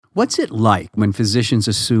What's it like when physicians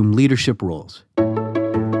assume leadership roles?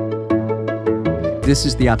 This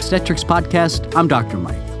is the Obstetrics Podcast. I'm Dr.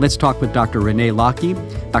 Mike. Let's talk with Dr. Renee Locke.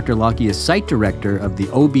 Dr. Locke is Site Director of the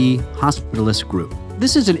OB Hospitalist Group.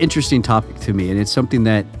 This is an interesting topic to me, and it's something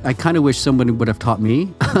that I kind of wish someone would have taught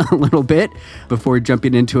me a little bit before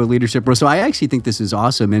jumping into a leadership role. So I actually think this is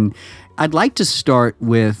awesome, and I'd like to start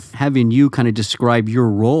with having you kind of describe your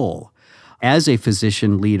role as a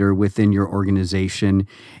physician leader within your organization.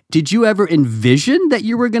 Did you ever envision that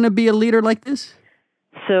you were going to be a leader like this?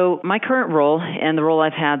 So my current role, and the role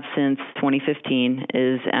I've had since 2015,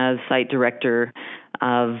 is as Site Director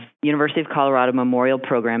of University of Colorado Memorial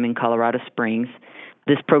Program in Colorado Springs.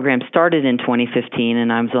 This program started in 2015,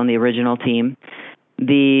 and I was on the original team.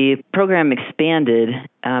 The program expanded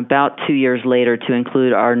about 2 years later to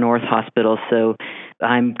include our North Hospital. So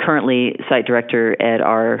I'm currently Site Director at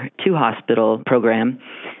our 2-hospital program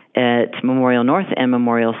at Memorial North and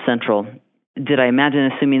Memorial Central. Did I imagine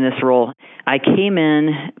assuming this role? I came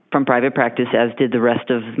in from private practice, as did the rest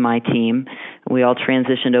of my team. We all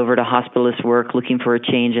transitioned over to hospitalist work, looking for a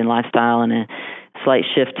change in lifestyle and a slight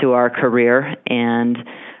shift to our career and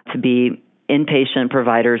to be inpatient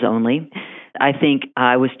providers only. I think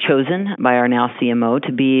I was chosen by our now CMO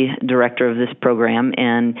to be director of this program,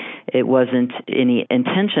 and it wasn't any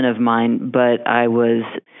intention of mine, but I was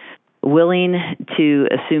willing to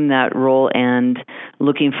assume that role and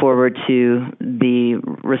looking forward to the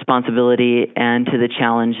responsibility and to the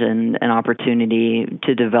challenge and an opportunity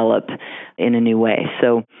to develop in a new way.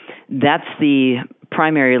 So that's the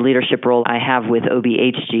primary leadership role I have with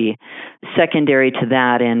OBHG. Secondary to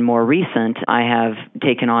that and more recent, I have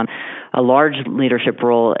taken on a large leadership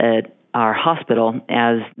role at our hospital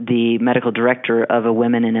as the medical director of a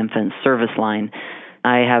women and infant service line.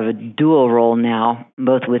 I have a dual role now,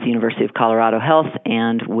 both with University of Colorado Health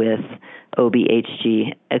and with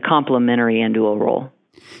OBHG, a complementary and dual role.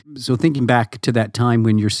 So thinking back to that time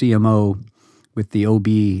when your CMO with the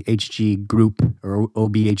OBHG group or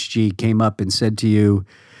OBHG came up and said to you,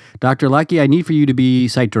 Dr. Locke, I need for you to be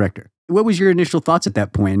site director. What was your initial thoughts at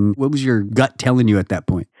that point? And what was your gut telling you at that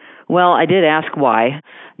point? Well, I did ask why.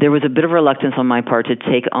 There was a bit of reluctance on my part to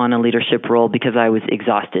take on a leadership role because I was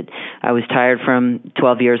exhausted. I was tired from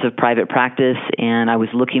 12 years of private practice, and I was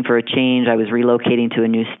looking for a change. I was relocating to a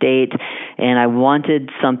new state, and I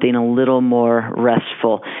wanted something a little more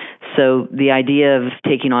restful. So the idea of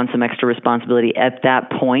taking on some extra responsibility at that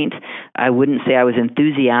point, I wouldn't say I was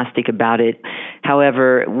enthusiastic about it.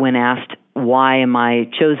 However, when asked why am I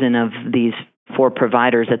chosen of these 4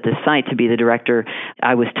 providers at this site to be the director,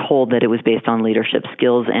 I was told that it was based on leadership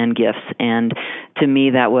skills and gifts. And to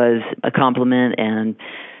me, that was a compliment and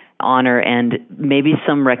honor and maybe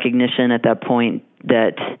some recognition at that point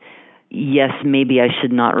that, yes, maybe I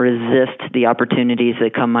should not resist the opportunities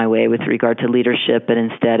that come my way with regard to leadership, but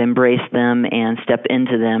instead embrace them and step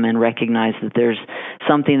into them and recognize that there's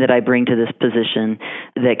something that I bring to this position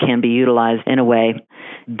that can be utilized in a way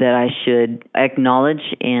that I should acknowledge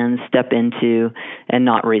and step into and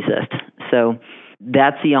not resist. So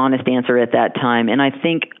that's the honest answer at that time. And I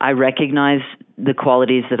think I recognize the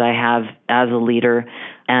qualities that I have as a leader.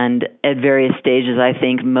 And at various stages, I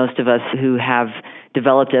think most of us who have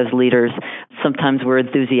developed as leaders, sometimes we're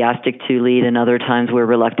enthusiastic to lead and other times we're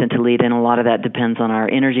reluctant to lead. And a lot of that depends on our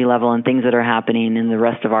energy level and things that are happening in the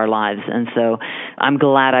rest of our lives. And so I'm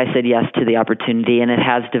glad I said yes to the opportunity, and it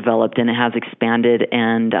has developed and it has expanded.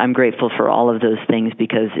 And I'm grateful for all of those things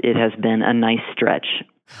because it has been a nice stretch.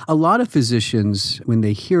 A lot of physicians, when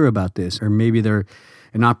they hear about this, or maybe they're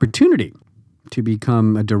an opportunity to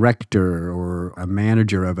become a director or a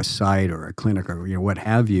manager of a site or a clinic or what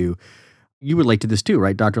have you, you relate to this too,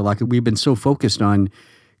 right, Dr. Locke? We've been so focused on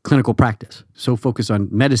clinical practice, so focused on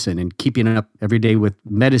medicine and keeping up every day with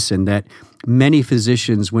medicine that many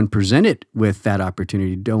physicians, when presented with that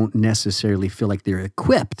opportunity, don't necessarily feel like they're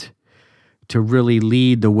equipped to really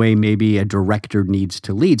lead the way maybe a director needs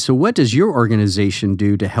to lead. So what does your organization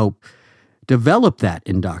do to help develop that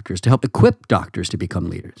in doctors, to help equip doctors to become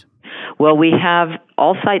leaders? Well, we have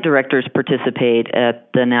all site directors participate at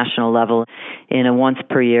the national level in a once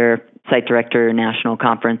per year Site Director National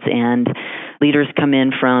Conference, and leaders come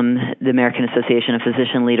in from the American Association of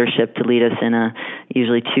Physician Leadership to lead us in a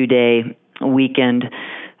usually 2-day weekend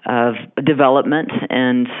of development.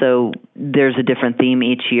 And so there's a different theme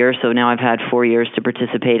each year. So now I've had 4 years to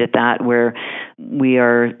participate at that, where we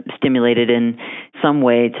are stimulated in some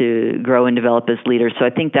way to grow and develop as leaders. So I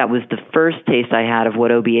think that was the first taste I had of what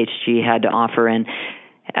OBHG had to offer. And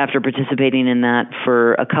after participating in that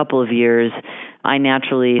for a couple of years, I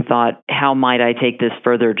naturally thought, how might I take this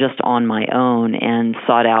further just on my own, and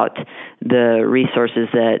sought out the resources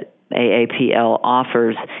that AAPL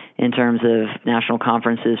offers in terms of national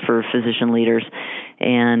conferences for physician leaders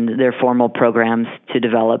and their formal programs to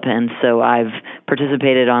develop. And so I've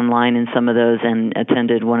participated online in some of those and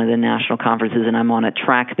attended one of the national conferences, and I'm on a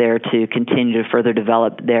track there to continue to further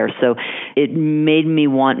develop there. So it made me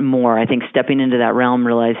want more. I think stepping into that realm,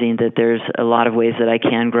 realizing that there's a lot of ways that I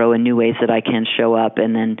can grow and new ways that I can show up.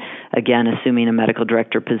 And then again, assuming a medical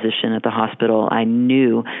director position at the hospital, I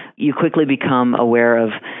knew you quickly become aware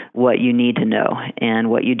of what you need to know and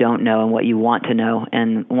what you don't know and what you want to know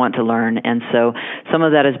and want to learn. And so some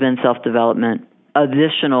of that has been self-development.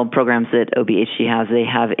 Additional programs that OBHC has, they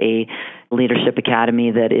have a leadership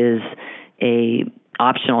academy that is a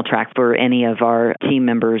optional track for any of our team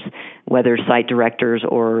members, whether site directors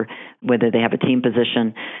or whether they have a team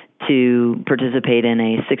position, to participate in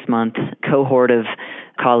a 6-month cohort of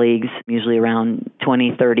colleagues, usually around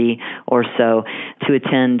 20, 30 or so, to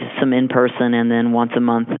attend some in-person and then once a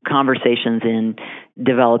month conversations in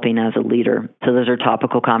developing as a leader. So those are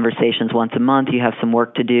topical conversations once a month. You have some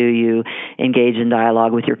work to do. You engage in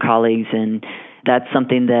dialogue with your colleagues, and that's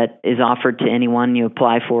something that is offered to anyone. You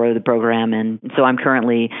apply for the program, and so I'm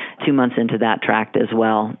currently 2 months into that track as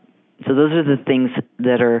well. So those are the things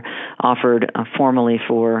that are offered formally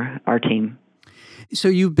for our team. So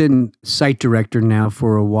you've been site director now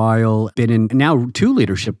for a while, been in now 2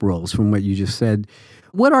 leadership roles from what you just said.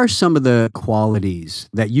 What are some of the qualities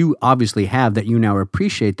that you obviously have that you now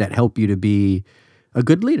appreciate that help you to be a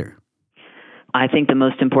good leader? I think the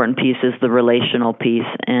most important piece is the relational piece,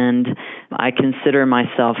 and I consider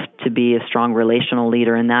myself to be a strong relational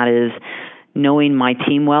leader, and that is knowing my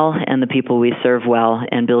team well and the people we serve well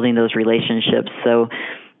and building those relationships. So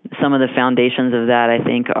some of the foundations of that, I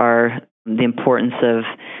think, are the importance of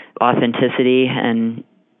authenticity and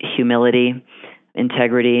humility,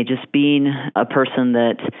 integrity, just being a person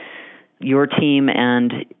that your team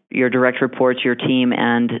and your direct reports, your team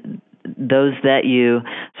and those that you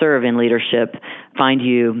serve in leadership find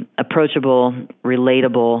you approachable,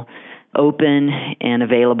 relatable, open, and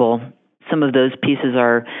available. Some of those pieces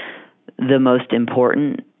are the most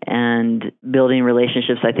important, and building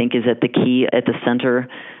relationships, I think, is at the center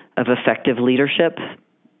of effective leadership,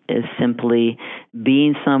 is simply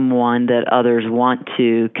being someone that others want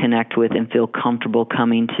to connect with and feel comfortable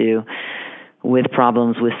coming to with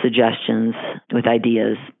problems, with suggestions, with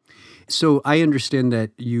ideas. So I understand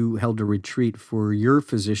that you held a retreat for your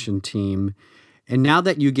physician team. And now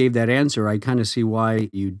that you gave that answer, I kind of see why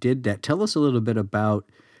you did that. Tell us a little bit about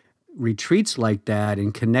retreats like that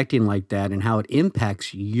and connecting like that and how it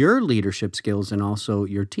impacts your leadership skills and also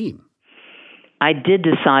your team. I did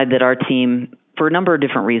decide that our team, for a number of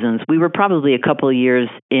different reasons, we were probably a couple of years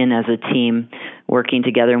in as a team working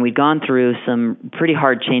together, and we'd gone through some pretty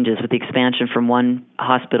hard changes with the expansion from 1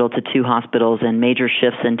 hospital to 2 hospitals and major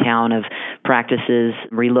shifts in town of practices,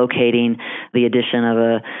 relocating, the addition of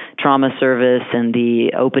a trauma service and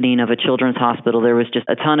the opening of a children's hospital. There was just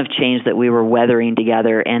a ton of change that we were weathering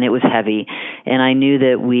together, and it was heavy. And I knew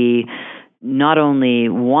that we not only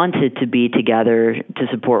wanted to be together to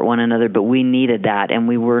support one another, but we needed that, and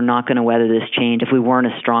we were not going to weather this change if we weren't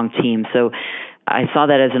a strong team. So I saw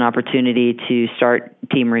that as an opportunity to start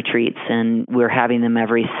team retreats, and we're having them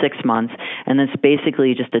every 6 months. And it's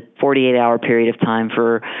basically just a 48-hour period of time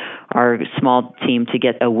for our small team to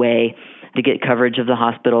get away, to get coverage of the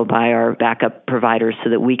hospital by our backup providers so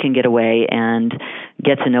that we can get away and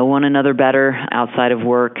get to know one another better outside of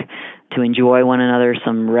work, to enjoy one another,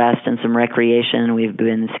 some rest and some recreation. We've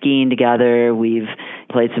been skiing together. We've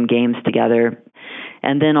played some games together.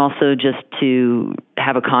 And then also just to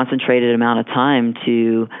have a concentrated amount of time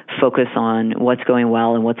to focus on what's going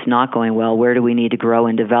well and what's not going well. Where do we need to grow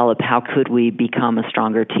and develop? How could we become a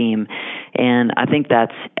stronger team? And I think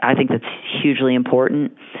that's hugely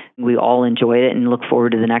important. We all enjoyed it and look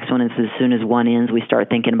forward to the next one. And so as soon as one ends, we start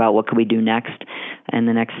thinking about what could we do next in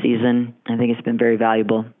the next season. I think it's been very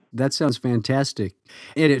valuable. That sounds fantastic.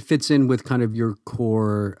 And it fits in with kind of your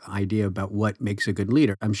core idea about what makes a good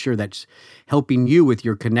leader. I'm sure that's helping you with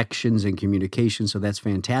your connections and communication, so that's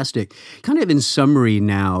fantastic. Kind of in summary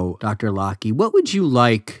now, Dr. Locke, what would you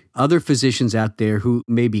like other physicians out there who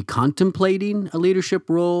may be contemplating a leadership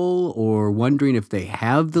role or wondering if they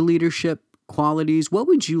have the leadership qualities, what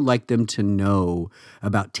would you like them to know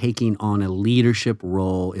about taking on a leadership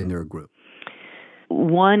role in their group?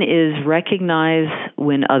 One is recognize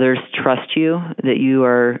when others trust you, that you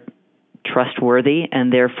are trustworthy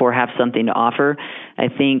and therefore have something to offer. I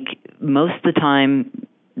think most of the time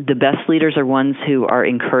the best leaders are ones who are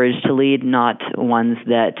encouraged to lead, not ones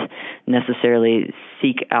that necessarily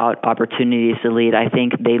seek out opportunities to lead. I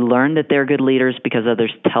think they learn that they're good leaders because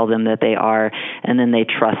others tell them that they are, and then they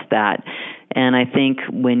trust that. And I think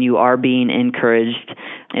when you are being encouraged,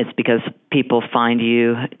 it's because people find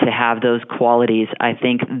you to have those qualities. I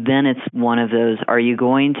think then it's one of those, are you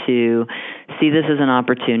going to see this as an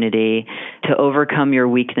opportunity to overcome your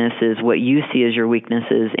weaknesses, what you see as your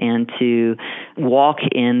weaknesses, and to walk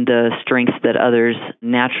in the strengths that others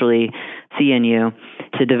naturally see in you,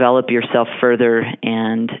 to develop yourself further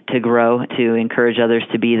and to grow, to encourage others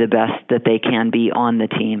to be the best that they can be on the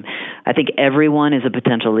team. I think everyone is a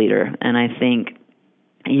potential leader, and I think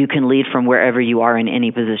you can lead from wherever you are in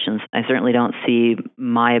any positions. I certainly don't see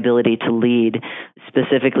my ability to lead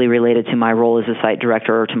specifically related to my role as a site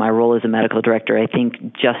director or to my role as a medical director. I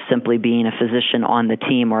think just simply being a physician on the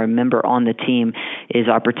team or a member on the team is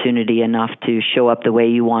opportunity enough to show up the way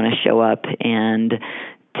you want to show up and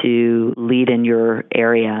to lead in your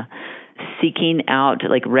area. Seeking out,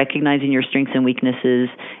 like recognizing your strengths and weaknesses,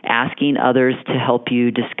 asking others to help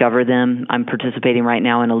you discover them. I'm participating right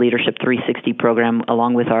now in a Leadership 360 program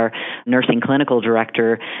along with our nursing clinical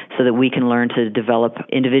director so that we can learn to develop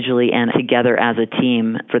individually and together as a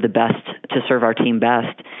team for the best, to serve our team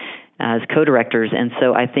best as co-directors. And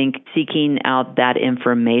so I think seeking out that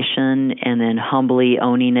information and then humbly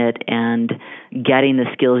owning it and getting the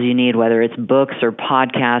skills you need, whether it's books or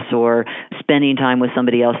podcasts or spending time with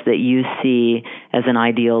somebody else that you see as an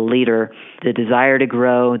ideal leader, the desire to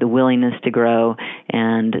grow, the willingness to grow,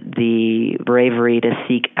 and the bravery to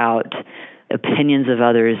seek out opinions of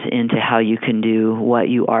others into how you can do what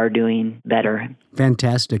you are doing better.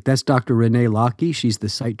 Fantastic. That's Dr. Renee Locke. She's the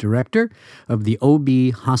site director of the OB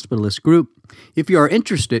Hospitalist Group. If you are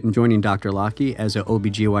interested in joining Dr. Locke as an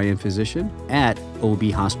OBGYN physician at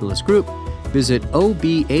OB Hospitalist Group, visit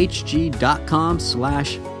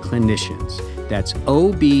obhg.com/clinicians. That's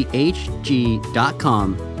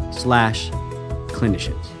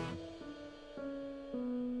obhg.com/clinicians.